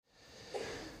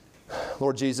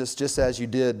Lord Jesus, just as you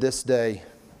did this day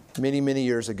many, many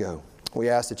years ago, we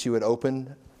ask that you would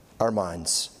open our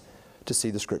minds to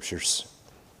see the Scriptures.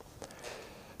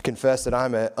 I confess that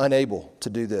I'm unable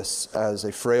to do this as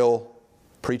a frail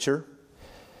preacher,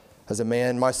 as a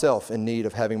man myself in need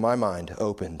of having my mind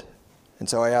opened. And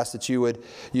so I ask that you would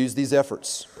use these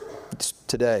efforts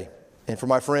today. And for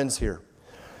my friends here,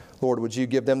 Lord, would you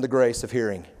give them the grace of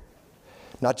hearing,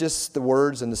 not just the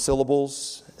words and the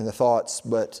syllables and the thoughts,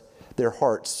 but their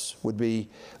hearts would be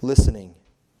listening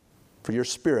for your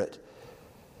Spirit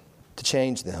to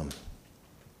change them,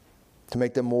 to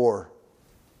make them more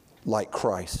like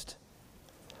Christ.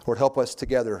 Lord, help us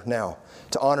together now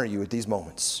to honor you at these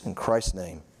moments. In Christ's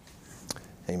name,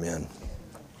 amen.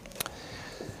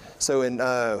 So in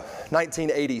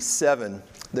 1987,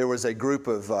 there was a group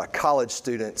of college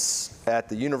students at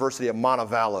the University of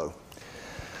Montevallo.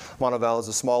 Montevallo is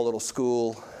a small little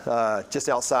school just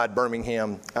outside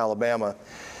Birmingham, Alabama.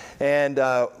 And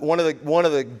one of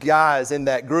the guys in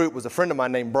that group was a friend of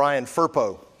mine named Brian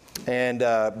Firpo. And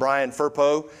Brian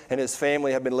Firpo and his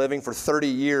family have been living for 30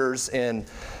 years in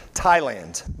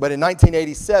Thailand. But in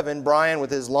 1987, Brian, with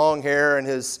his long hair and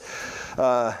his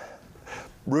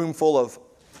room full of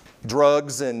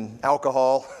drugs and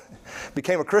alcohol,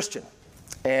 became a Christian.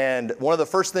 And one of the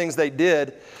first things they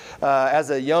did as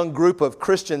a young group of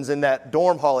Christians in that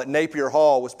dorm hall at Napier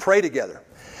Hall was pray together.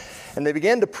 And they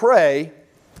began to pray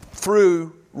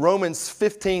through Romans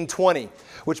 15:20,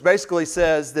 which basically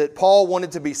says that Paul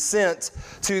wanted to be sent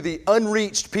to the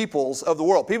unreached peoples of the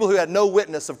world, people who had no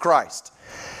witness of Christ.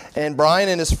 And Brian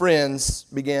and his friends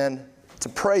began to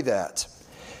pray that.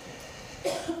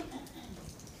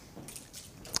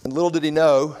 And little did he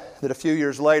know that a few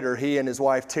years later, he and his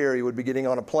wife Terry would be getting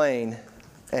on a plane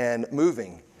and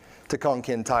moving to Khon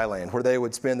Kaen, Thailand, where they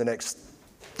would spend the next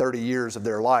 30 years of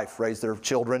their life, raise their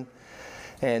children,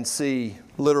 and see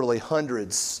literally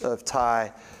hundreds of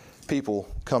Thai people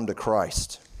come to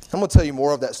Christ. I'm going to tell you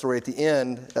more of that story at the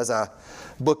end as I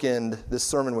bookend this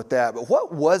sermon with that. But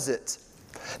what was it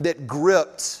that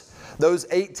gripped those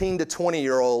 18 to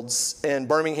 20-year-olds in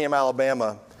Birmingham,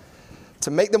 Alabama, to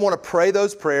make them want to pray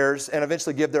those prayers and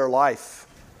eventually give their life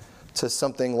to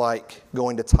something like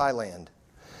going to Thailand?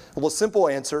 Well, the simple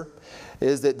answer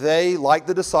is that they, like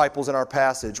the disciples in our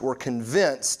passage, were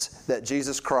convinced that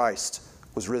Jesus Christ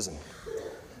was risen.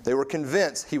 They were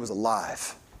convinced he was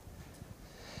alive.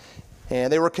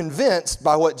 And they were convinced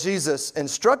by what Jesus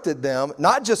instructed them,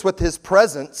 not just with his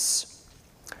presence,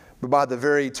 but by the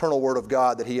very eternal Word of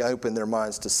God that he opened their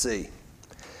minds to see.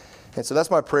 And so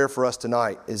that's my prayer for us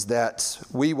tonight, is that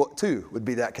we too would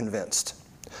be that convinced.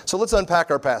 So let's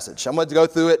unpack our passage. I'm going to go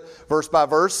through it verse by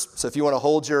verse. So if you want to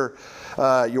hold your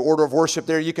order of worship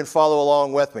there, you can follow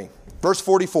along with me. Verse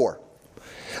 44.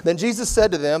 Then Jesus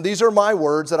said to them, "These are my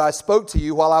words that I spoke to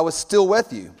you while I was still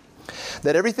with you,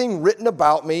 that everything written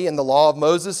about me in the law of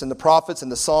Moses and the prophets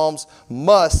and the Psalms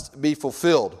must be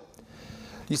fulfilled."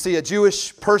 You see, a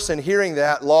Jewish person hearing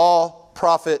that law,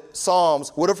 prophet,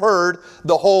 Psalms would have heard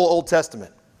the whole Old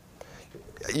Testament.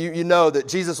 You know that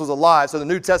Jesus was alive, so the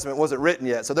New Testament wasn't written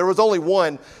yet. So there was only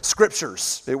one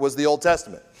Scriptures. It was the Old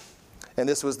Testament. And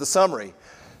this was the summary: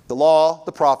 the law,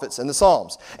 the prophets, and the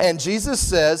Psalms. And Jesus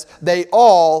says, they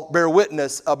all bear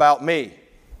witness about me.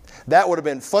 That would have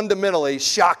been fundamentally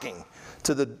shocking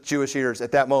to the Jewish ears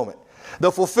at that moment.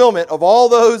 The fulfillment of all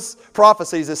those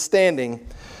prophecies is standing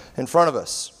in front of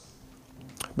us.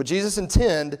 But Jesus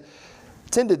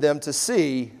intended them to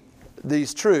see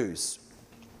these truths.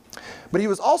 But he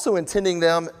was also intending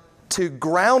them to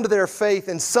ground their faith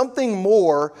in something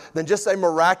more than just a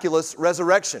miraculous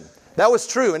resurrection. That was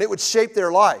true, and it would shape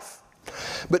their life.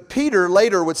 But Peter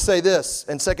later would say this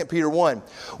in 2 Peter 1.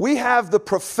 We have the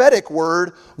prophetic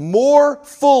word more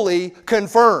fully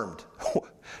confirmed.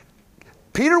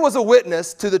 Peter was a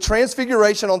witness to the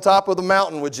transfiguration on top of the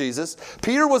mountain with Jesus.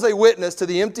 Peter was a witness to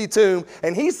the empty tomb.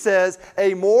 And he says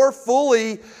a more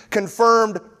fully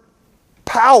confirmed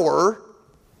power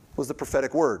was the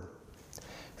prophetic word.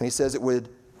 And he says it would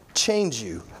change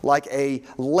you like a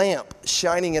lamp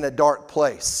shining in a dark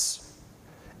place.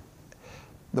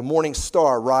 The morning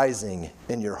star rising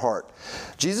in your heart.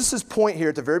 Jesus' point here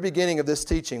at the very beginning of this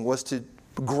teaching was to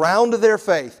ground their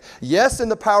faith, yes, in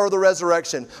the power of the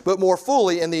resurrection, but more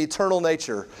fully in the eternal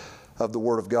nature of the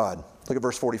Word of God. Look at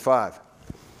verse 45.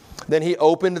 Then he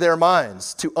opened their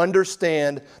minds to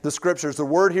understand the Scriptures. The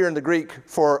word here in the Greek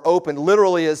for open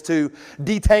literally is to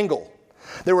detangle.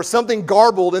 There was something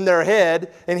garbled in their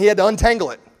head, and he had to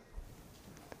untangle it.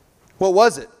 What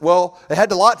was it? Well, it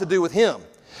had a lot to do with him.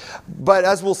 But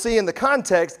as we'll see in the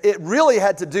context, it really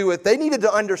had to do with they needed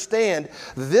to understand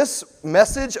this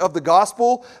message of the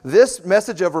gospel, this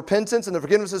message of repentance and the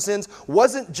forgiveness of sins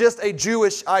wasn't just a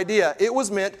Jewish idea. It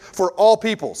was meant for all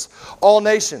peoples, all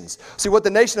nations. See, what the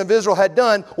nation of Israel had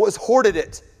done was hoarded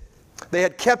it. They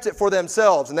had kept it for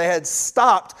themselves, and they had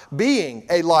stopped being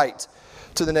a light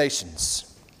to the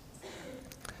nations.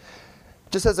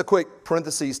 Just as a quick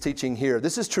parentheses teaching here,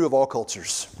 this is true of all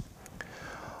cultures.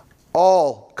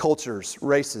 All cultures,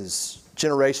 races,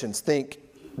 generations think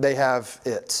they have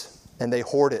it, and they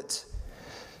hoard it.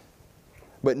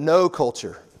 But no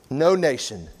culture, no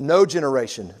nation, no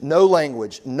generation, no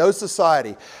language, no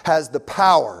society has the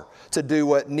power to do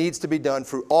what needs to be done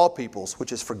for all peoples,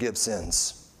 which is forgive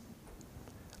sins.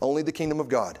 Only the kingdom of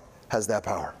God has that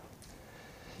power.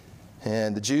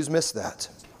 And the Jews missed that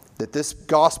this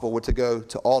gospel were to go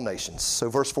to all nations. So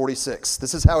verse 46,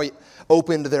 this is how he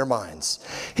opened their minds.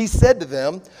 He said to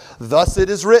them, thus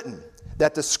it is written,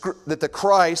 that the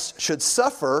Christ should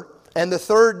suffer and the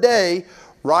third day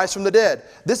rise from the dead.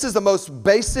 This is the most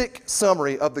basic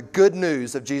summary of the good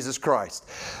news of Jesus Christ.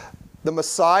 The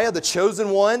Messiah, the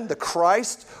chosen one, the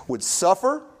Christ, would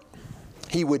suffer,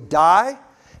 he would die,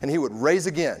 and he would raise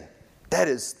again. That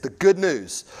is the good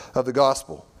news of the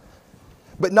gospel.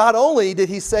 But not only did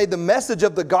he say the message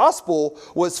of the gospel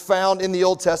was found in the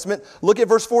Old Testament, look at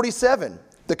verse 47,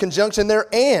 the conjunction there,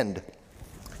 and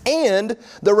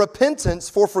the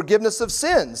repentance for forgiveness of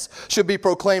sins should be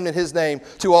proclaimed in his name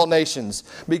to all nations,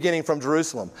 beginning from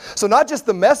Jerusalem. So not just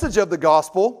the message of the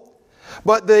gospel,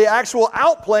 but the actual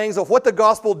outplayings of what the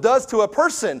gospel does to a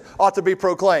person ought to be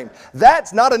proclaimed.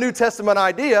 That's not a New Testament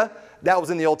idea. That was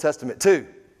in the Old Testament too.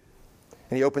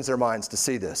 And he opens their minds to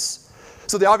see this.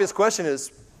 So the obvious question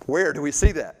is, where do we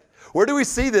see that? Where do we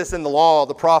see this in the law,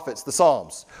 the prophets, the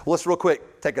Psalms? Well, let's real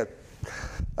quick take a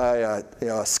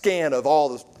scan of all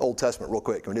the Old Testament real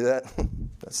quick. Can we do that?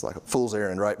 That's like a fool's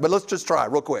errand, right? But let's just try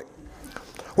real quick.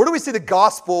 Where do we see the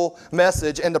gospel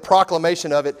message and the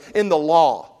proclamation of it in the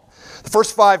law? The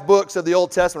first 5 books of the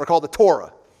Old Testament are called the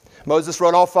Torah. Moses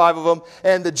wrote all 5 of them,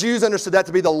 and the Jews understood that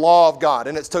to be the law of God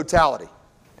in its totality.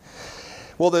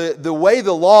 Well, the way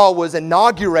the law was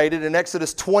inaugurated in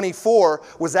Exodus 24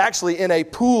 was actually in a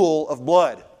pool of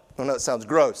blood. I know that sounds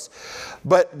gross.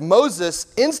 But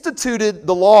Moses instituted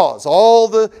the laws, all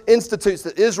the institutes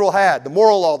that Israel had, the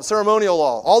moral law, the ceremonial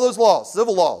law, all those laws,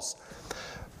 civil laws,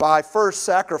 by first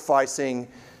sacrificing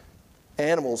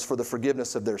animals for the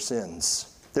forgiveness of their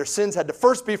sins. Their sins had to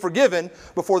first be forgiven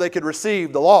before they could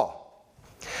receive the law.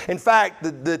 In fact,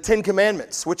 the 10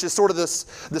 Commandments, which is sort of the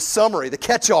summary, the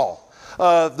catch-all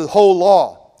of the whole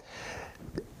law.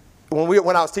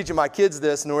 When I was teaching my kids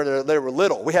this and when they were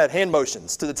little, we had hand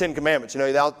motions to the 10 Commandments. You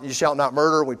know, you shall not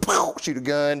murder. We shoot a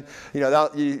gun. You know,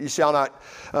 you shall not.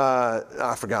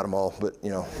 I forgot them all, but you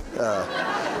know,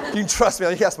 you can trust me.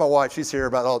 You can ask my wife; she's here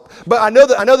about all. But I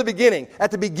know the beginning. At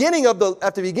the beginning of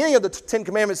the 10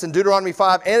 Commandments in Deuteronomy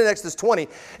 5 and in Exodus 20,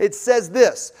 it says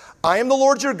this: "I am the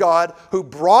Lord your God who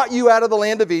brought you out of the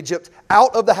land of Egypt,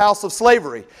 out of the house of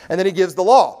slavery." And then he gives the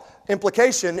law.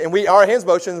 Implication, and our hands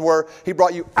motions were, he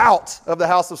brought you out of the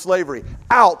house of slavery,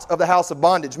 out of the house of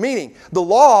bondage. Meaning, the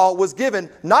law was given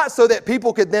not so that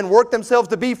people could then work themselves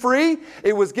to be free.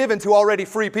 It was given to already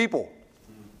free people.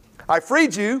 I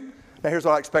freed you. Now here's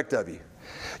what I expect of you.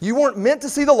 You weren't meant to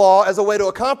see the law as a way to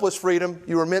accomplish freedom.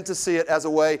 You were meant to see it as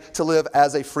a way to live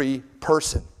as a free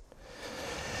person.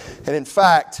 And in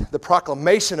fact, the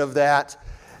proclamation of that,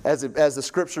 as the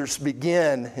scriptures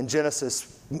begin in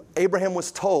Genesis, Abraham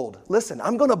was told, listen,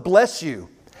 I'm going to bless you,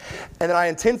 and then I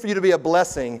intend for you to be a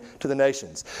blessing to the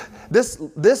nations.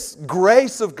 This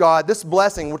grace of God, this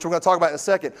blessing, which we're going to talk about in a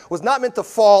second, was not meant to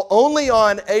fall only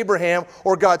on Abraham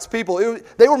or God's people.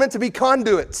 They were meant to be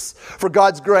conduits for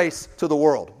God's grace to the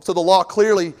world. So the law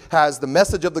clearly has the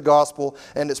message of the gospel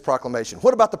and its proclamation.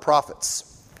 What about the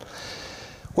prophets?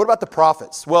 What about the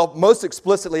prophets? Well, most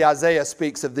explicitly, Isaiah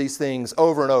speaks of these things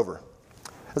over and over.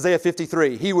 Isaiah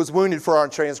 53, he was wounded for our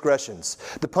transgressions.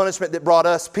 The punishment that brought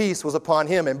us peace was upon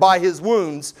him, and by his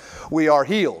wounds we are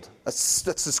healed. That's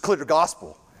this clear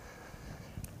gospel.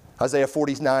 Isaiah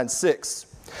 49:6,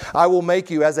 I will make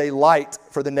you as a light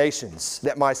for the nations,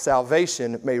 that my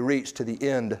salvation may reach to the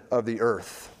end of the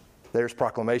earth. There's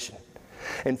proclamation.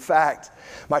 In fact,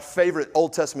 my favorite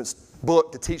Old Testament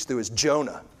book to teach through is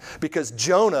Jonah, because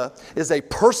Jonah is a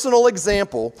personal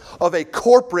example of a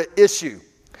corporate issue.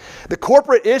 The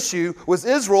corporate issue was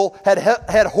Israel had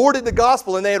hoarded the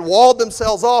gospel, and they had walled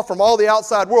themselves off from all the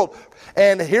outside world.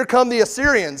 And here come the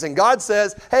Assyrians, and God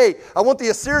says, hey, I want the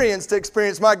Assyrians to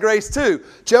experience my grace too.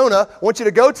 Jonah, I want you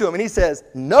to go to them. And he says,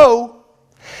 no.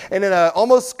 And in an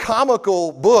almost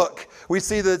comical book, we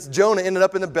see that Jonah ended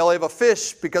up in the belly of a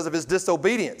fish because of his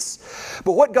disobedience.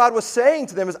 But what God was saying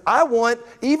to them is, I want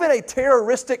even a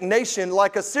terroristic nation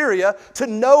like Assyria to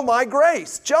know my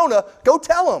grace. Jonah, go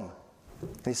tell them.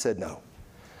 And he said no.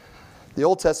 The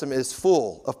Old Testament is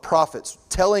full of prophets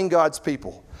telling God's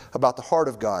people about the heart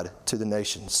of God to the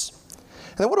nations.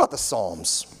 And then what about the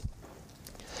Psalms?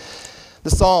 The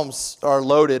Psalms are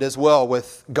loaded as well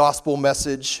with gospel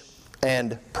message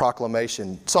and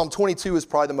proclamation. Psalm 22 is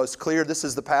probably the most clear. This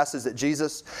is the passage that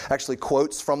Jesus actually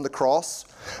quotes from the cross.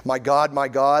 My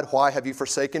God, why have you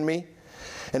forsaken me?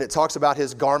 And it talks about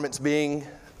his garments being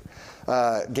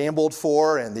gambled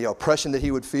for and the oppression that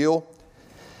he would feel.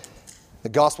 The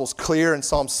gospel's clear in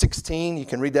Psalm 16. You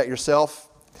can read that yourself.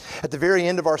 At the very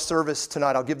end of our service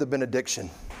tonight, I'll give the benediction.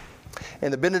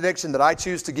 And the benediction that I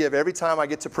choose to give every time I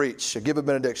get to preach, I give a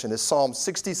benediction, is Psalm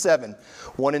 67,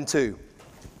 1 and 2.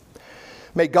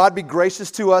 May God be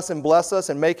gracious to us and bless us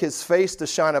and make his face to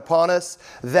shine upon us,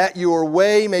 that your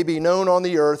way may be known on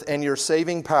the earth and your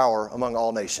saving power among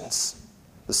all nations.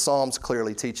 The Psalms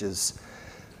clearly teaches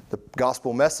the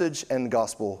gospel message and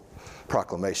gospel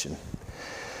proclamation.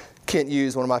 Kent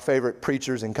Hughes, one of my favorite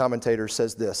preachers and commentators,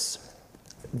 says this: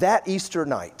 that Easter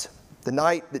night, the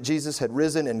night that Jesus had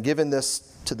risen and given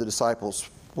this to the disciples,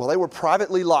 well, they were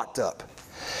privately locked up.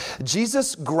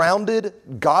 Jesus grounded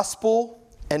gospel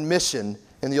and mission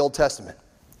in the Old Testament.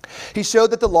 He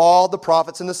showed that the law, the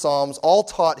prophets, and the Psalms all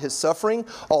taught his suffering,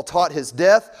 all taught his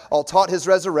death, all taught his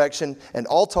resurrection, and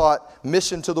all taught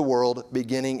mission to the world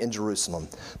beginning in Jerusalem.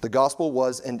 The gospel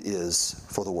was and is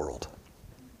for the world.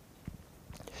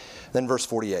 Then verse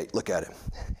 48, look at it.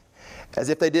 As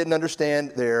if they didn't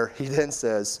understand there, he then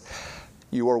says,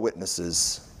 you are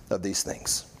witnesses of these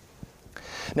things.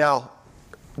 Now,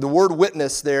 the word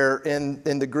witness there in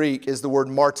the Greek is the word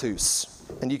martus.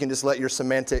 And you can just let your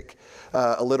semantic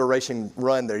alliteration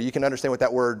run there. You can understand what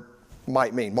that word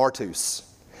might mean, martus.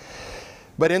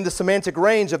 But in the semantic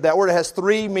range of that word, it has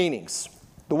three meanings.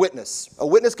 The witness. A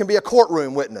witness can be a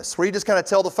courtroom witness, where you just kind of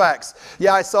tell the facts.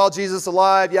 Yeah, I saw Jesus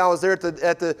alive. Yeah, I was there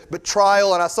at the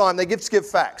trial, and I saw him. They just give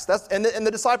facts. And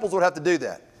the disciples would have to do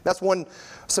that. That's one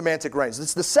semantic range.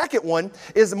 The second one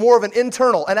is more of an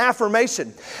internal, an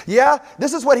affirmation. Yeah,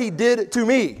 this is what he did to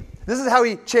me. This is how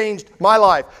he changed my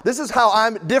life. This is how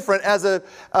I'm different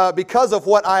because of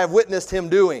what I have witnessed him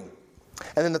doing.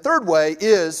 And then the third way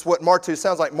is what martus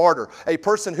sounds like, martyr, a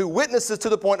person who witnesses to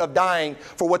the point of dying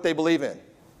for what they believe in.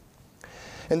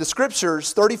 In the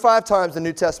scriptures, 35 times in the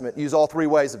New Testament use all three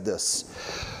ways of this.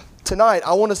 Tonight,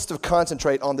 I want us to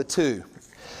concentrate on the two.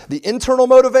 The internal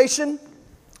motivation,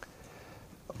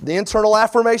 the internal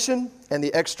affirmation, and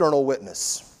the external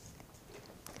witness.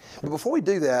 But before we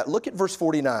do that, look at verse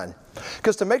 49.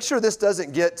 Because to make sure this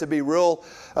doesn't get to be real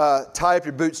tie up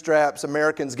your bootstraps,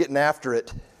 Americans getting after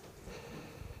it.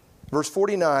 Verse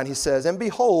 49, he says, and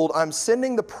behold, I'm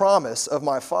sending the promise of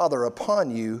my Father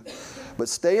upon you, but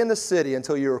stay in the city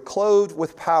until you are clothed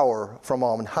with power from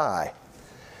on high.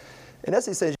 And as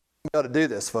he says, you're able to do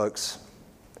this, folks.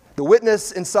 The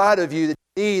witness inside of you that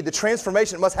you need, the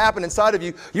transformation that must happen inside of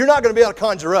you, you're not going to be able to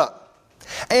conjure up.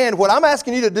 And what I'm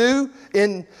asking you to do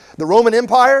in the Roman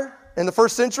Empire in the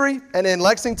first century and in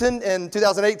Lexington in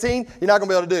 2018, you're not going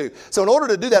to be able to do. So in order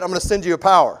to do that, I'm going to send you a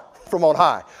power from on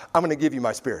high. I'm going to give you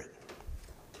my Spirit.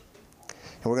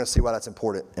 And we're going to see why that's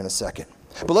important in a second.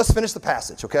 But let's finish the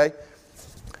passage, okay?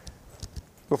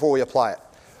 Before we apply it.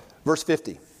 Verse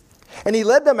 50. And he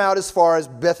led them out as far as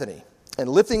Bethany. And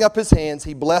lifting up his hands,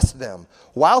 he blessed them.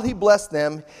 While he blessed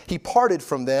them, he parted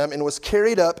from them and was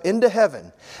carried up into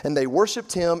heaven. And they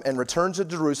worshiped him and returned to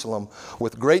Jerusalem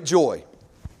with great joy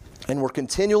and were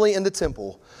continually in the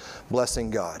temple blessing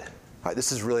God. All right,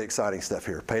 this is really exciting stuff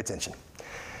here. Pay attention.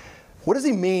 What does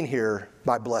he mean here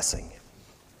by blessing?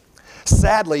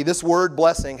 Sadly, this word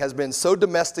blessing has been so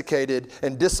domesticated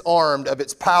and disarmed of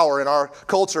its power in our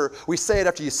culture, we say it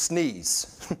after you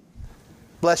sneeze.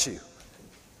 Bless you.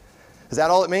 Is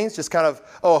that all it means? Just kind of,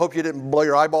 oh, I hope you didn't blow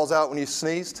your eyeballs out when you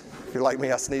sneezed. If you're like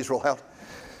me, I sneeze real loud.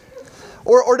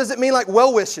 Or does it mean like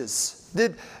well wishes?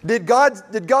 Does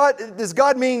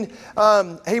God mean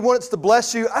he wants to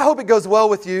bless you? I hope it goes well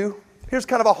with you. Here's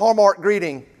kind of a Hallmark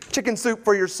greeting. Chicken soup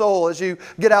for your soul as you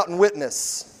get out and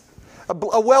witness.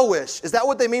 A well wish. Is that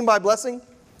what they mean by blessing?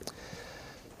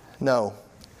 No.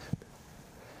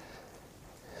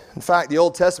 In fact, the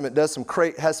Old Testament has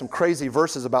some crazy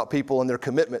verses about people and their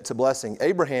commitment to blessing.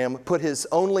 Abraham put his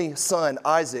only son,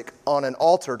 Isaac, on an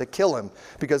altar to kill him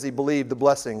because he believed the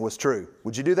blessing was true.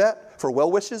 Would you do that for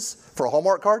well wishes? For a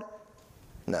Hallmark card?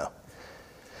 No.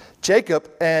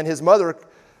 Jacob and his mother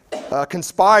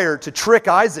conspired to trick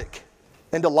Isaac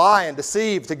and to lie and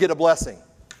deceive to get a blessing.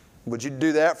 Would you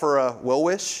do that for a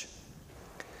well-wish?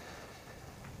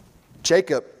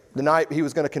 Jacob, the night he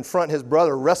was going to confront his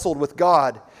brother, wrestled with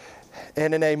God,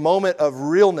 and in a moment of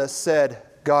realness said,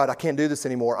 God, I can't do this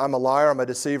anymore. I'm a liar, I'm a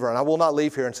deceiver, and I will not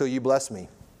leave here until you bless me.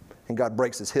 And God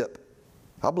breaks his hip.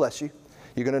 I'll bless you.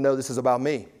 You're going to know this is about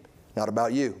me, not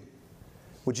about you.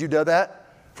 Would you do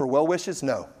that for well wishes?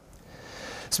 No.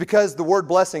 It's because the word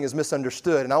blessing is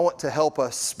misunderstood, and I want to help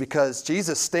us because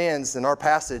Jesus stands in our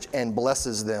passage and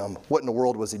blesses them. What in the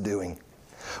world was he doing?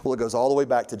 Well, it goes all the way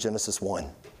back to Genesis 1.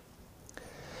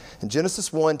 In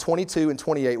Genesis 1, 22 and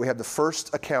 28, we have the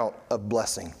first account of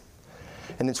blessing.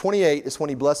 And in 28 is when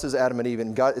he blesses Adam and Eve.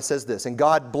 And God, it says this, and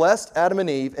God blessed Adam and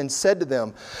Eve and said to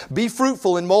them, be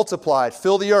fruitful and multiply,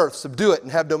 fill the earth, subdue it,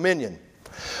 and have dominion.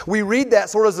 We read that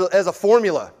sort of as a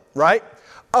formula, right?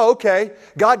 Oh, okay.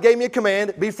 God gave me a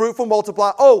command, be fruitful,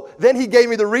 multiply. Oh, then he gave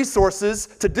me the resources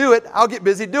to do it. I'll get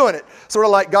busy doing it. Sort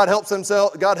of like God helps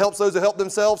those who help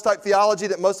themselves type theology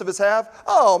that most of us have.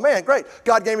 Oh, man, great.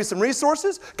 God gave me some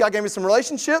resources. God gave me some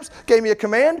relationships. Gave me a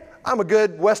command. I'm a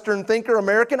good Western thinker,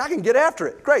 American. I can get after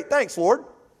it. Great. Thanks, Lord.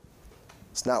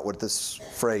 It's not what this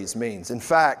phrase means. In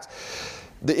fact,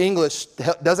 the English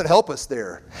doesn't help us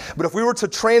there. But if we were to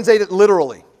translate it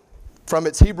literally, from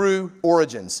its Hebrew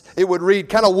origins, it would read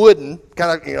kind of wooden,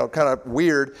 kind of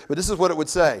weird, but this is what it would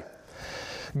say.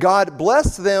 God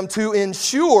blessed them to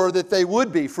ensure that they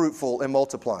would be fruitful and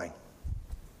multiplying.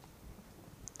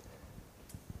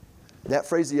 That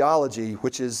phraseology,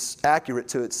 which is accurate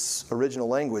to its original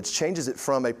language, changes it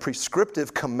from a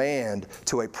prescriptive command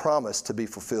to a promise to be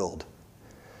fulfilled.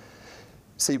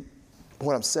 See,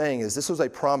 what I'm saying is this was a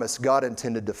promise God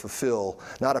intended to fulfill,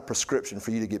 not a prescription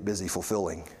for you to get busy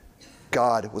fulfilling.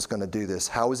 God was going to do this.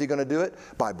 How was he going to do it?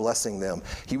 By blessing them.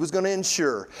 He was going to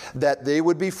ensure that they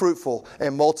would be fruitful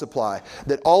and multiply,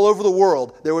 that all over the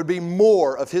world there would be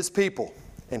more of his people.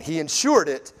 And he ensured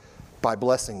it by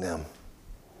blessing them.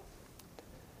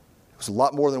 It was a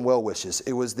lot more than well wishes.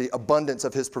 It was the abundance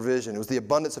of his provision. It was the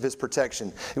abundance of his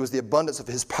protection. It was the abundance of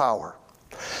his power.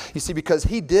 You see, because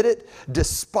he did it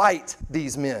despite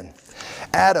these men.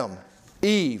 Adam,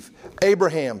 Eve,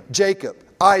 Abraham, Jacob,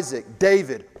 Isaac,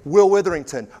 David, Will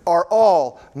Witherington are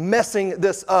all messing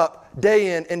this up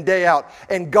day in and day out.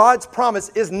 And God's promise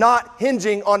is not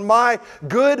hinging on my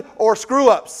good or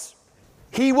screw-ups.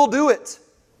 He will do it.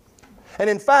 And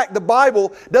in fact, the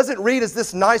Bible doesn't read as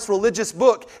this nice religious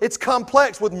book. It's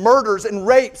complex with murders and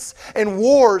rapes and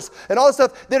wars and all this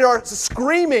stuff that are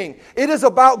screaming. It is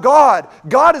about God.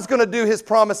 God is going to do his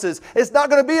promises. It's not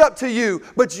going to be up to you.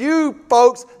 But you,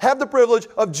 folks, have the privilege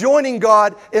of joining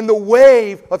God in the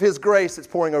wave of his grace that's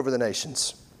pouring over the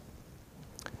nations.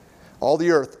 All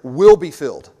the earth will be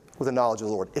filled with the knowledge of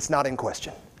the Lord. It's not in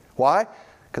question. Why?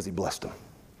 Because he blessed them.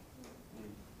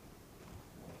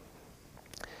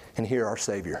 And here our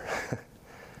Savior,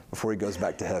 before he goes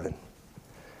back to heaven,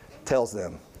 tells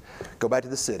them, go back to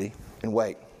the city and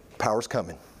wait. Power's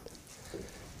coming.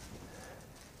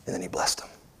 And then he blessed them.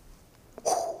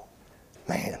 Whew.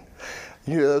 Man,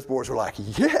 you know, those boys were like,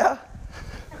 yeah,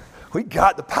 we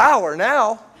got the power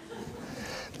now.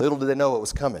 Little did they know what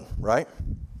was coming, right?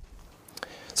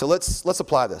 So let's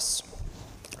apply this.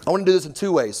 I want to do this in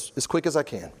two ways, as quick as I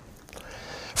can.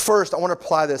 First, I want to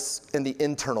apply this in the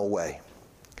internal way.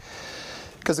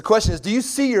 Because the question is, do you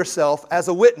see yourself as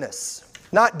a witness?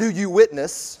 Not do you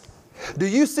witness. Do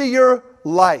you see your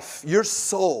life, your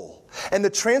soul, and the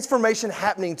transformation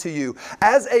happening to you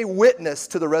as a witness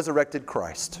to the resurrected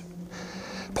Christ?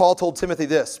 Paul told Timothy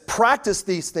this, practice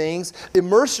these things,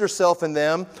 immerse yourself in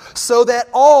them, so that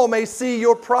all may see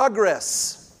your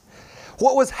progress.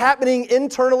 What was happening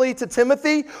internally to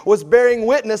Timothy was bearing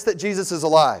witness that Jesus is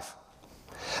alive.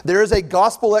 There is a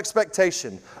gospel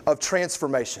expectation of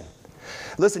transformation.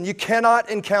 Listen, you cannot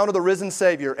encounter the risen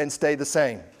Savior and stay the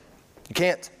same. You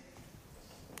can't.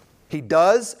 He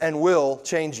does and will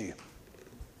change you.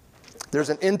 There's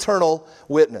an internal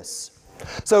witness.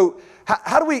 So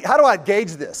how do I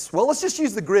gauge this? Well, let's just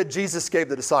use the grid Jesus gave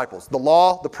the disciples. The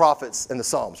law, the prophets, and the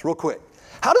Psalms. Real quick.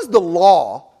 How does the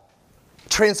law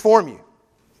transform you?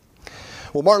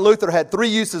 Well, Martin Luther had three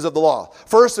uses of the law.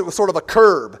 First, it was sort of a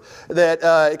curb that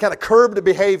it kind of curbed the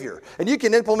behavior. And you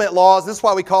can implement laws. This is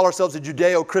why we call ourselves a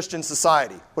Judeo-Christian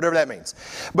society, whatever that means.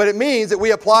 But it means that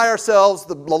we apply ourselves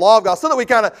the law of God so that we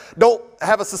kind of don't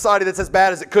have a society that's as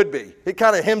bad as it could be. It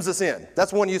kind of hems us in.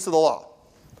 That's one use of the law.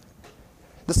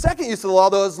 The second use of the law,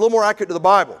 though, is a little more accurate to the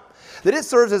Bible. That it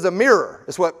serves as a mirror,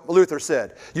 is what Luther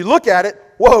said. You look at it,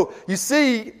 whoa, you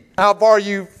see how far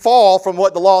you fall from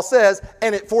what the law says,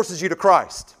 and it forces you to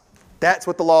Christ. That's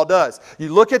what the law does.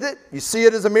 You look at it, you see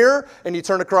it as a mirror, and you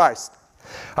turn to Christ.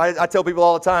 I tell people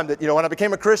all the time that, when I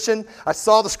became a Christian, I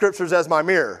saw the scriptures as my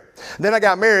mirror. And then I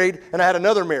got married, and I had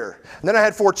another mirror. And then I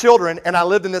had 4 children, and I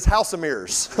lived in this house of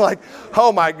mirrors. Like,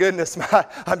 oh my goodness,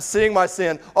 I'm seeing my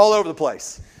sin all over the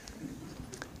place.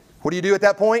 What do you do at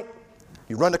that point?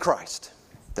 You run to Christ.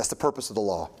 That's the purpose of the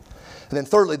law. And then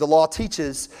thirdly, the law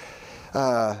teaches,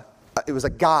 it was a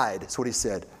guide, that's what he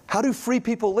said. How do free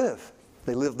people live?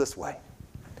 They live this way.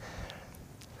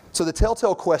 So the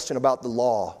telltale question about the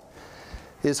law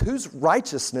is, whose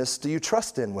righteousness do you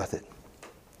trust in with it?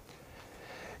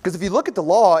 Because if you look at the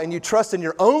law and you trust in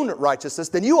your own righteousness,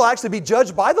 then you will actually be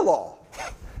judged by the law.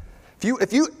 You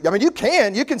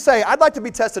can say, I'd like to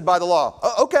be tested by the law.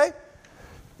 Okay.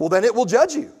 Well, then it will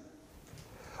judge you.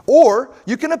 Or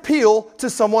you can appeal to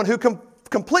someone who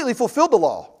completely fulfilled the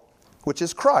law, which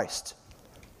is Christ.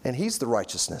 And He's the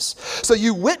righteousness. So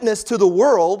you witness to the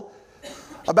world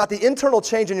about the internal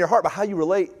change in your heart by how you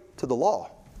relate to the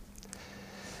law.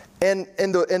 And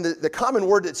the common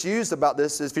word that's used about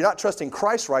this is, if you're not trusting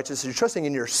Christ's righteousness, you're trusting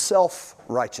in your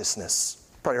self-righteousness.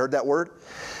 Probably heard that word.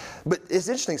 But it's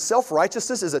interesting,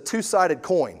 self-righteousness is a two-sided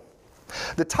coin.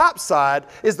 The top side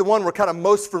is the one we're kind of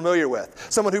most familiar with.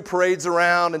 Someone who parades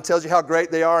around and tells you how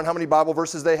great they are and how many Bible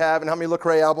verses they have and how many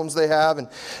Lecrae albums they have and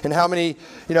how many,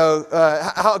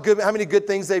 how many good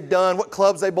things they've done, what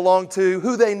clubs they belong to,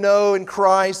 who they know in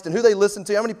Christ and who they listen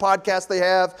to, how many podcasts they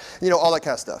have, all that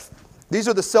kind of stuff. These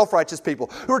are the self-righteous people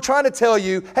who are trying to tell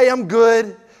you, hey, I'm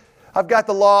good. I've got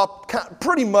the law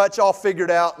pretty much all figured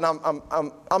out, and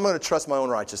I'm going to trust my own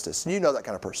righteousness. And you know that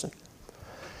kind of person.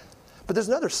 But there's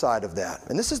another side of that.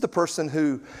 And this is the person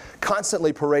who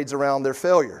constantly parades around their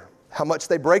failure, how much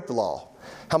they break the law,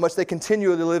 how much they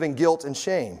continually live in guilt and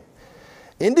shame,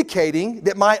 indicating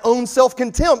that my own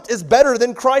self-contempt is better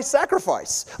than Christ's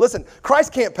sacrifice. Listen,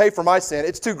 Christ can't pay for my sin.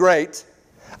 It's too great.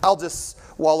 I'll just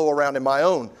wallow around in my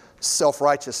own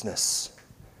self-righteousness.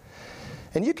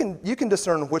 And you can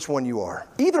discern which one you are.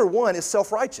 Either one is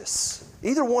self-righteous.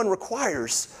 Either one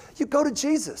requires you go to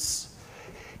Jesus.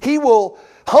 He will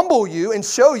humble you and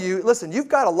show you, listen, you've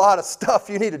got a lot of stuff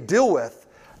you need to deal with.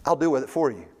 I'll deal with it for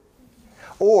you.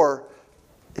 Or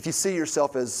if you see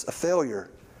yourself as a failure,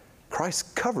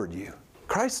 Christ covered you.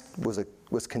 Christ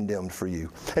was condemned for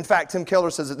you. In fact, Tim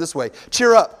Keller says it this way: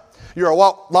 cheer up. You're a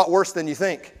lot worse than you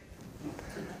think.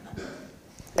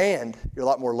 And you're a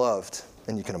lot more loved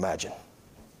than you can imagine.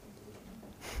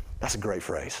 That's a great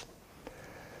phrase.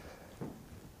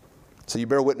 So you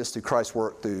bear witness to Christ's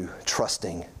work through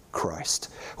trusting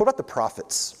Christ. What about the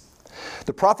prophets?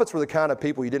 The prophets were the kind of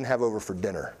people you didn't have over for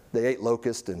dinner. They ate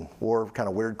locusts and wore kind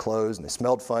of weird clothes, and they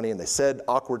smelled funny, and they said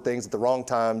awkward things at the wrong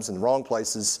times and the wrong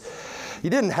places. You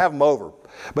didn't have them over.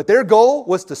 But their goal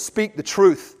was to speak the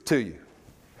truth to you.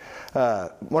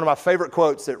 One of my favorite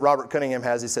quotes that Robert Cunningham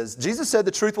has, he says, Jesus said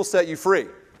the truth will set you free.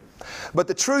 But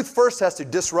the truth first has to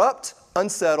disrupt,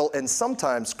 unsettle, and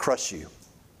sometimes crush you.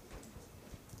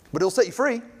 But it'll set you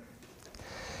free.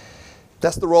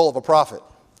 That's the role of a prophet.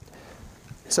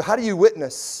 So how do you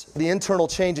witness the internal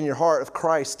change in your heart of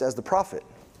Christ as the prophet?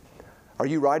 Are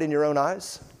you right in your own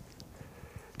eyes?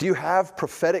 Do you have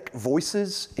prophetic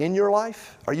voices in your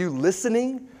life? Are you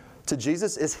listening to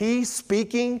Jesus? Is He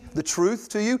speaking the truth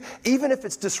to you? Even if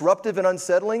it's disruptive and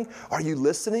unsettling, are you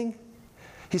listening?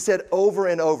 He said over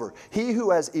and over, he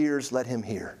who has ears, let him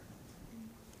hear.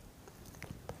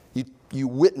 You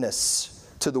witness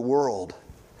to the world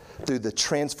through the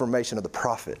transformation of the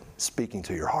prophet speaking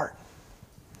to your heart.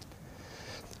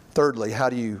 Thirdly, how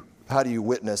do you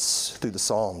witness through the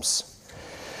Psalms?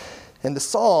 And the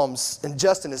Psalms, and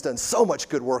Justin has done so much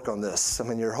good work on this. I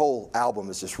mean, your whole album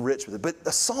is just rich with it. But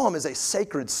a psalm is a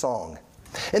sacred song.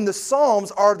 And the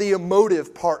Psalms are the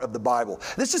emotive part of the Bible.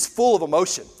 It's just full of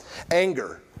emotion.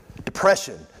 Anger,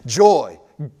 depression, joy,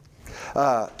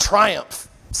 triumph,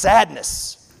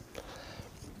 sadness.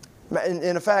 And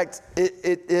in fact,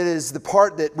 it is the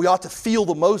part that we ought to feel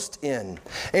the most in.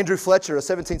 Andrew Fletcher, a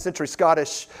 17th century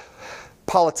Scottish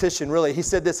politician, really, he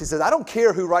said this. He says, I don't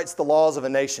care who writes the laws of a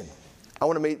nation. I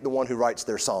want to meet the one who writes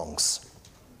their songs.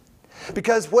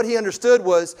 Because what he understood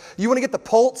was, you want to get the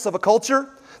pulse of a culture,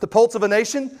 the pulse of a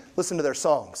nation, listen to their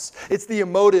songs. It's the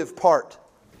emotive part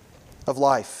of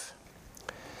life.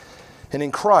 And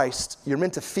in Christ, you're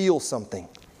meant to feel something.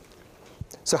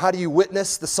 So how do you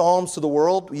witness the Psalms to the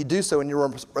world? You do so in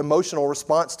your emotional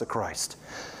response to Christ.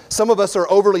 Some of us are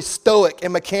overly stoic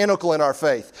and mechanical in our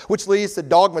faith, which leads to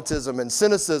dogmatism and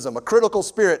cynicism, a critical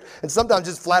spirit, and sometimes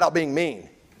just flat out being mean.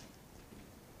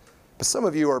 But some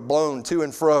of you are blown to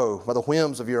and fro by the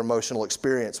whims of your emotional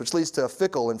experience, which leads to a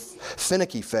fickle and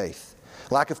finicky faith,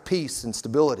 lack of peace and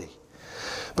stability.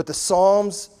 But the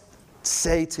Psalms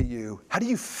say to you, how do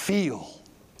you feel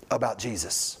about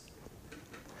Jesus?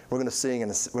 We're going to see in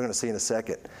a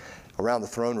second around the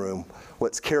throne room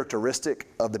what's characteristic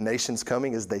of the nations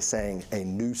coming is they sang a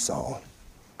new song.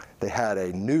 They had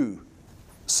a new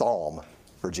psalm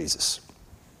for Jesus.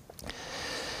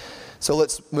 So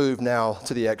let's move now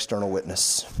to the external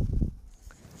witness.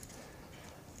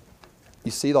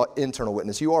 You see the internal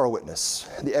witness. You are a witness.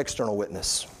 The external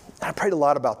witness. I prayed a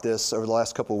lot about this over the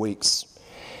last couple of weeks.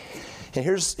 And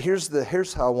here's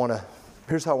how I want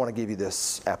to give you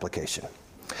this application.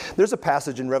 There's a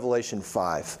passage in Revelation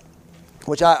 5,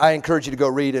 which I encourage you to go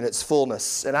read in its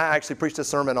fullness. And I actually preached a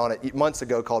sermon on it months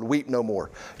ago called Weep No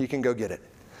More. You can go get it.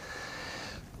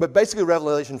 But basically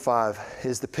Revelation 5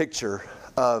 is the picture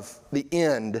of the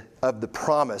end of the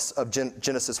promise of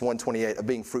Genesis 1:28 of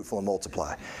being fruitful and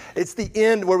multiply. It's the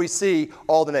end where we see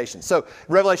all the nations. So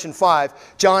Revelation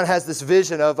 5, John has this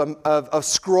vision of a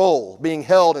scroll being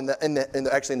held in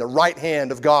the right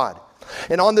hand of God.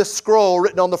 And on this scroll,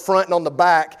 written on the front and on the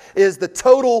back, is the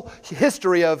total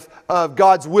history of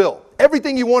God's will.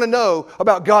 Everything you want to know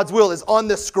about God's will is on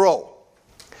this scroll.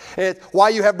 It's why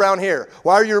you have brown hair,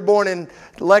 why you were born in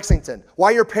Lexington,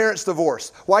 why your parents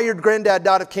divorced, why your granddad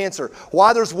died of cancer,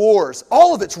 why there's wars.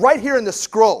 All of it's right here in the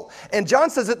scroll. And John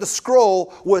says that the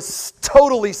scroll was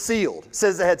totally sealed. It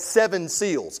says it had 7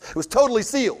 seals. It was totally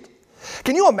sealed.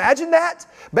 Can you imagine that?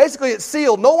 Basically, it's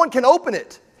sealed. No one can open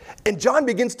it. And John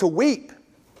begins to weep.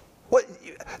 What?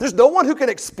 There's no one who can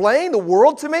explain the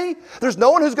world to me. There's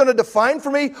no one who's going to define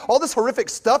for me all this horrific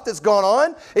stuff that's gone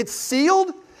on. It's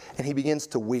sealed. And he begins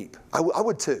to weep. I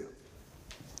would too.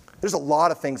 There's a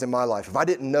lot of things in my life. If I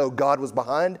didn't know God was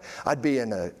behind, I'd be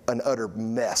in an utter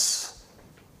mess.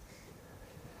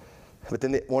 But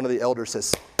then one of the elders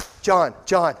says, John,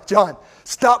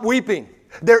 stop weeping.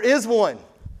 There is one.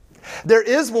 There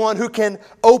is one who can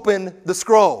open the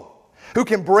scroll, who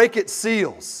can break its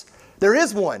seals. There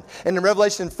is one. And in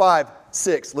Revelation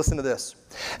 5:6, listen to this.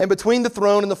 And between the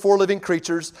throne and the 4 living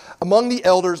creatures, among the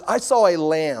elders, I saw a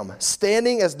lamb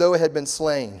standing as though it had been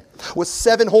slain, with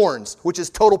 7 horns, which is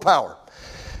total power,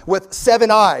 with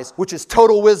 7 eyes, which is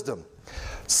total wisdom,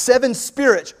 7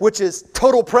 spirits, which is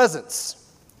total presence,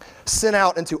 sent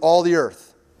out into all the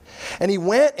earth. And he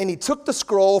went and he took the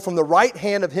scroll from the right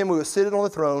hand of him who was seated on the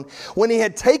throne. When he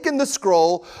had taken the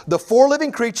scroll, the 4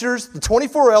 living creatures, the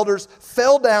 24 elders,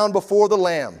 fell down before the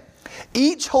Lamb,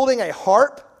 each holding a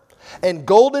harp and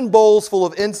golden bowls full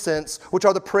of incense, which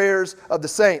are the prayers of the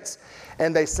saints.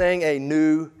 And they sang a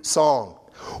new song.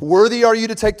 Worthy are you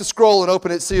to take the scroll and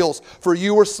open its seals, for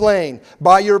you were slain.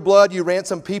 By your blood you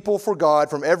ransomed people for God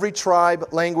from every tribe,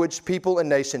 language, people, and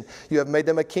nation. You have made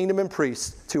them a kingdom and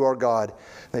priests to our God.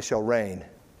 They shall reign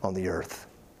on the earth.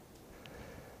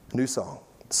 New song.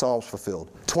 Psalms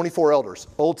fulfilled. 24 elders.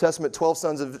 Old Testament, 12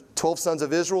 sons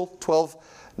of Israel, 12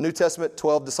 New Testament,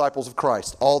 12 disciples of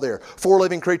Christ, all there. 4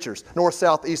 living creatures, north,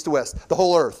 south, east, west, the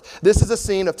whole earth. This is a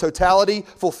scene of totality,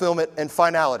 fulfillment, and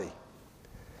finality.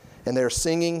 And they're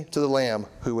singing to the Lamb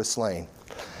who was slain.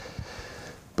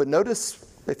 But notice,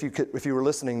 if you were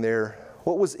listening there,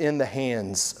 what was in the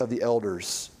hands of the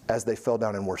elders as they fell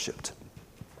down and worshiped.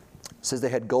 It says they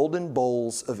had golden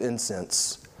bowls of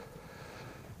incense.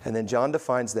 And then John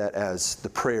defines that as the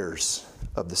prayers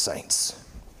of the saints.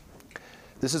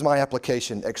 This is my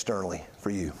application externally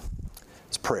for you.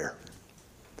 It's prayer.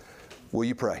 Will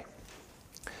you pray?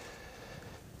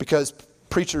 Because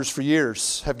preachers for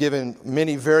years have given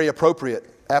many very appropriate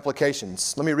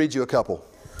applications. Let me read you a couple.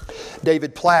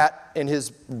 David Platt, in his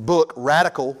book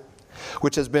Radical,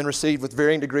 which has been received with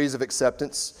varying degrees of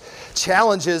acceptance,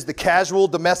 challenges the casual,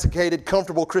 domesticated,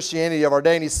 comfortable Christianity of our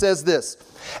day. And he says this: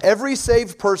 every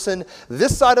saved person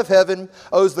this side of heaven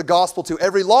owes the gospel to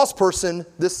every lost person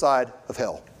this side of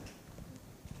hell.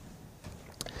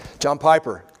 John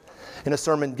Piper, in a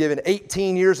sermon given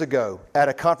 18 years ago at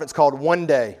a conference called One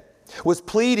Day, was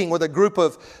pleading with a group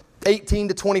of 18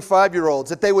 to 25-year-olds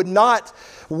that they would not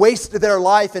waste their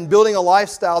life in building a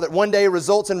lifestyle that one day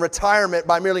results in retirement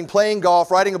by merely playing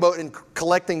golf, riding a boat, and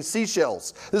collecting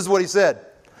seashells. This is what he said.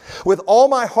 With all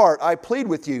my heart, I plead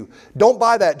with you, don't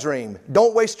buy that dream.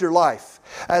 Don't waste your life.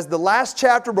 As the last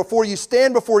chapter before you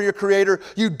stand before your Creator,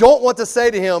 you don't want to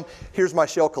say to Him, here's my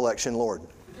shell collection, Lord.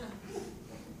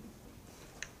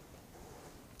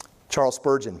 Charles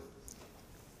Spurgeon,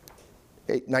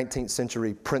 19th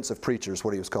century Prince of Preachers,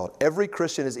 what he was called. Every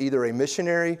Christian is either a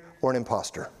missionary or an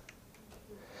imposter.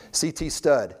 C.T.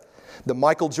 Studd, the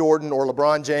Michael Jordan or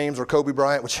LeBron James or Kobe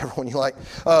Bryant, whichever one you like,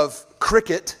 of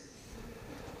cricket.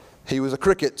 He was a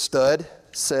cricket stud.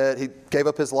 said, he gave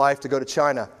up his life to go to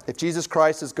China. If Jesus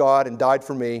Christ is God and died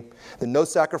for me, then no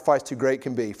sacrifice too great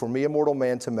can be. For me, a mortal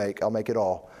man, to make, I'll make it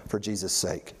all for Jesus'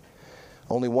 sake.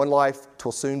 Only one life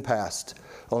twill soon past.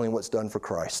 Only what's done for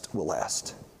Christ will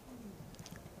last.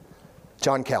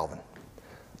 John Calvin,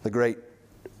 the great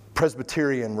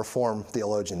Presbyterian Reformed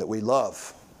theologian that we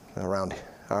love around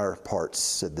our parts,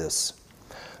 said this: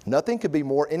 nothing could be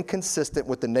more inconsistent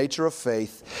with the nature of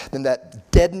faith than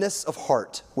that deadness of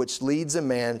heart which leads a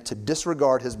man to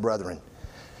disregard his brethren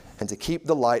and to keep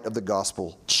the light of the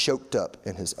gospel choked up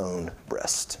in his own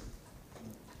breast.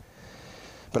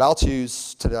 But I'll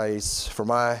choose today's, for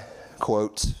my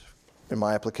quote in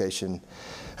my application,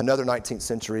 another 19th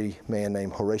century man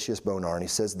named Horatius Bonar, and he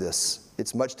says this: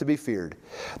 it's much to be feared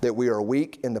that we are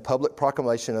weak in the public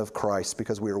proclamation of Christ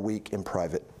because we are weak in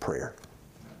private prayer.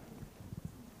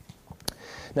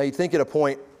 Now, you'd think at a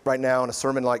point right now in a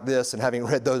sermon like this, and having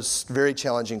read those very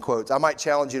challenging quotes, I might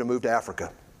challenge you to move to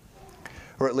Africa,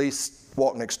 or at least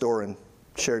walk next door and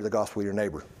share the gospel with your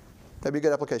neighbor. That'd be a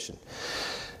good application.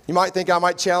 You might think I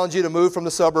might challenge you to move from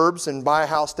the suburbs and buy a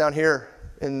house down here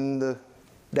in the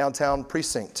downtown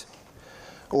precinct,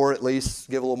 or at least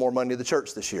give a little more money to the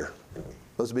church this year.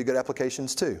 Those would be good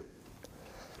applications too.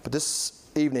 But this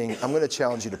evening, I'm going to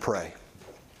challenge you to pray.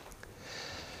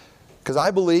 Because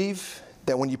I believe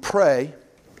that when you pray,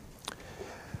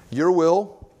 your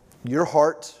will, your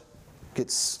heart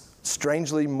gets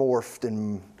strangely morphed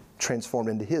and transformed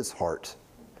into His heart.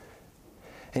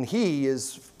 And He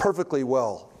is perfectly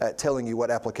well at telling you what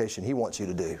application He wants you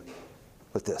to do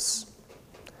with this.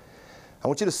 I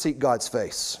want you to seek God's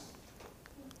face.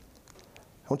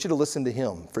 I want you to listen to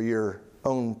Him for your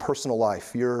own personal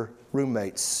life, your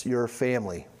roommates, your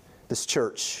family, this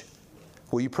church.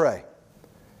 Will you pray?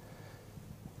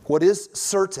 What is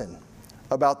certain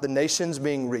about the nations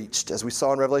being reached, as we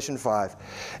saw in Revelation 5,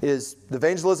 is the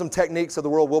evangelism techniques of the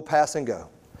world will pass and go.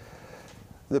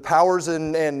 The powers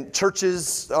and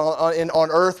churches on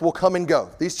earth will come and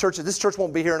go. This church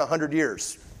won't be here in 100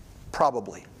 years,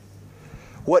 probably.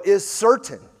 What is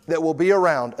certain that will be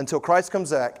around until Christ comes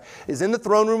back is in the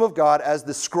throne room of God, as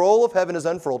the scroll of heaven is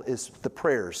unfurled, is the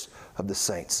prayers of the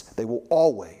saints. They will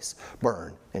always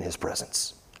burn in His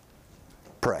presence.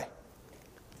 Pray.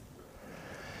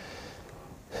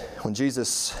 When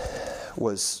Jesus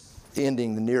was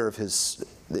nearing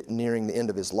the end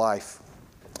of His life,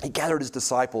 He gathered His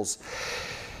disciples.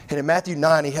 And in Matthew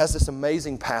 9, He has this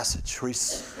amazing passage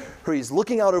where he's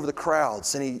looking out over the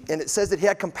crowds. And it says that He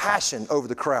had compassion over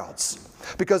the crowds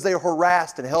because they are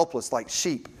harassed and helpless like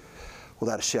sheep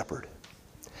without a shepherd.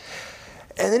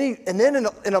 And then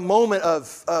in a moment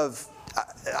of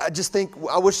I just think,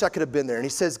 I wish I could have been there. And He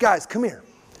says, guys, come here.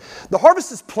 The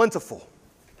harvest is plentiful,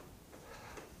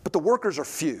 but the workers are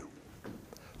few.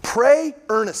 Pray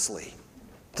earnestly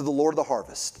to the Lord of the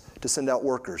harvest to send out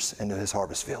workers into His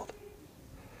harvest field.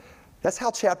 That's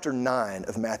how chapter 9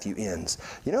 of Matthew ends.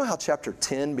 You know how chapter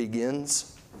 10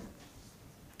 begins?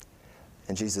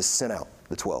 And Jesus sent out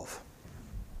the 12.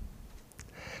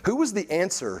 Who was the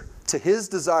answer to His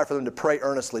desire for them to pray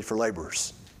earnestly for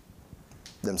laborers?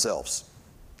 Themselves.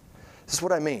 This is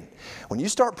what I mean. When you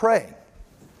start praying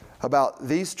about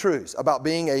these truths, about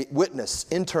being a witness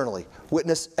internally,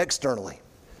 witness externally,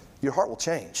 your heart will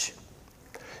change.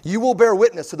 You will bear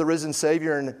witness to the risen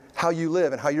Savior and how you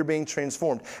live and how you're being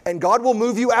transformed. And God will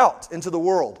move you out into the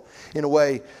world in a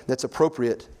way that's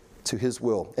appropriate to His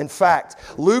will. In fact,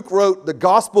 Luke wrote the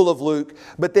Gospel of Luke,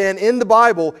 but then in the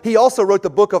Bible, he also wrote the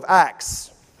book of Acts.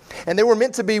 And they were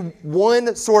meant to be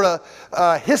one sort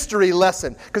of history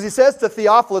lesson. Because he says to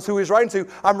Theophilus, who he's writing to,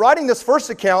 I'm writing this first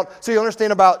account so you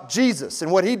understand about Jesus and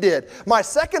what He did. My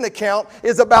second account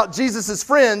is about Jesus'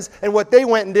 friends and what they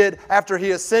went and did after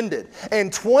He ascended.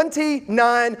 And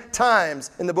 29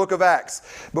 times in the book of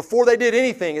Acts, before they did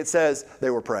anything, it says they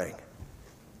were praying.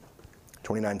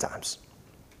 29 times.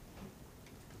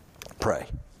 Pray.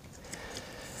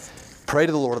 Pray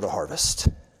to the Lord of the harvest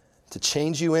to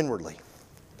change you inwardly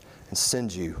and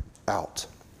send you out.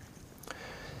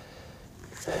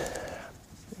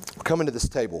 We're coming to this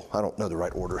table. I don't know the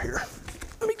right order here.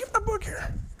 Let me get my book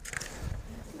here.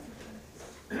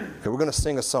 Okay, we're going to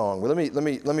sing a song. Well, let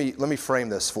me frame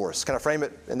this for us. Can I frame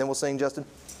it and then we'll sing, Justin?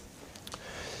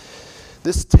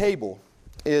 This table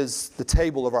is the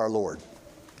table of our Lord.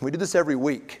 We do this every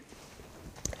week.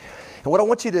 And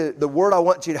the word I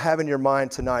want you to have in your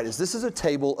mind tonight is this is a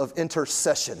table of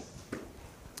intercession,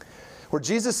 where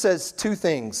Jesus says two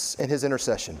things in His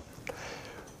intercession.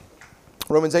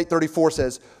 Romans 8:34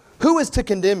 says, who is to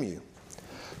condemn you?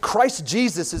 Christ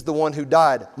Jesus is the one who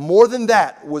died. More than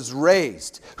that, was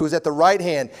raised, who is at the right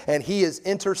hand, and He is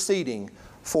interceding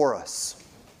for us.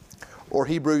 or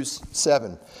Hebrews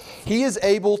 7. He is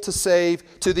able to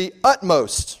save to the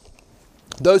utmost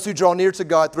those who draw near to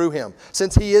God through him,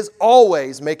 since he is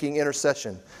always making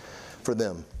intercession for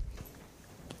them.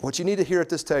 What you need to hear at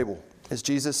this table is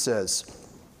Jesus says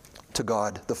to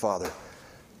God the Father,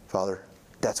 Father,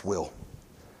 that's Will.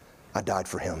 I died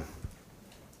for him.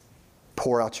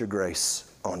 Pour out your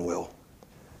grace on Will.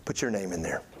 Put your name in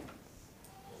there.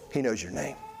 He knows your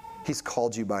name. He's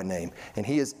called you by name, and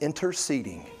he is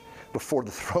interceding before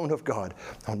the throne of God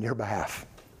on your behalf.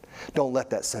 Don't let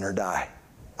that sinner die.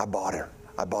 I bought her.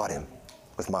 I bought him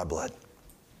with my blood.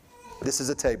 This is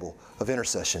a table of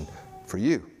intercession for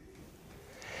you.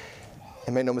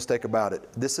 And make no mistake about it,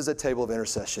 this is a table of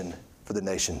intercession for the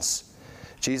nations.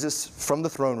 Jesus, from the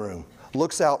throne room,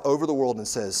 looks out over the world and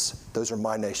says, those are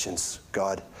my nations,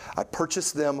 God. I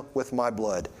purchased them with my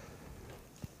blood.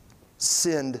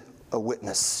 Send a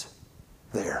witness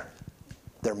there.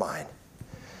 They're mine.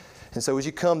 And so as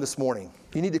you come this morning,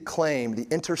 you need to claim the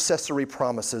intercessory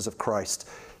promises of Christ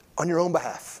on your own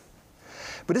behalf.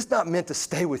 But it's not meant to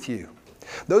stay with you.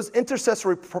 Those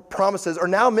intercessory promises are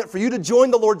now meant for you to join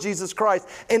the Lord Jesus Christ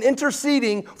in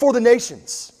interceding for the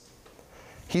nations.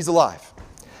 He's alive,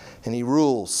 and he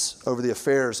rules over the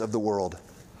affairs of the world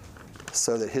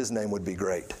so that his name would be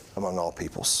great among all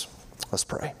peoples. Let's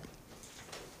pray.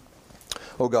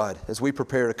 Oh God, as we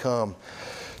prepare to come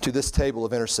to this table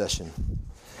of intercession,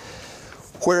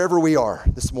 wherever we are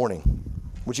this morning,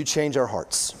 would you change our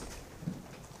hearts?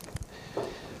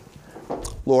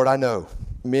 Lord, I know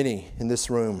many in this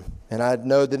room, and I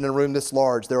know that in a room this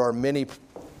large, there are many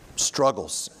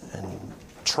struggles and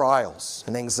trials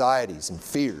and anxieties and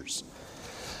fears.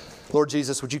 Lord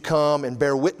Jesus, would you come and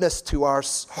bear witness to our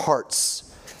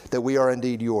hearts that we are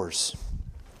indeed yours?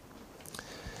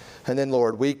 And then,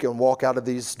 Lord, we can walk out of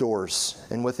these doors,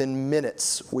 and within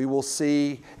minutes, we will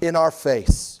see in our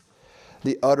face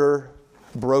the utter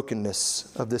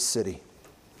brokenness of this city.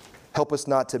 Help us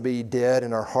not to be dead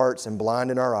in our hearts and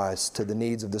blind in our eyes to the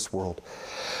needs of this world.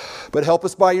 But help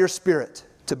us by your Spirit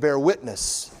to bear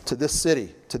witness to this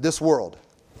city, to this world,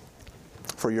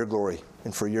 for your glory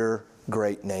and for your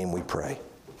great name we pray.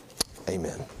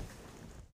 Amen.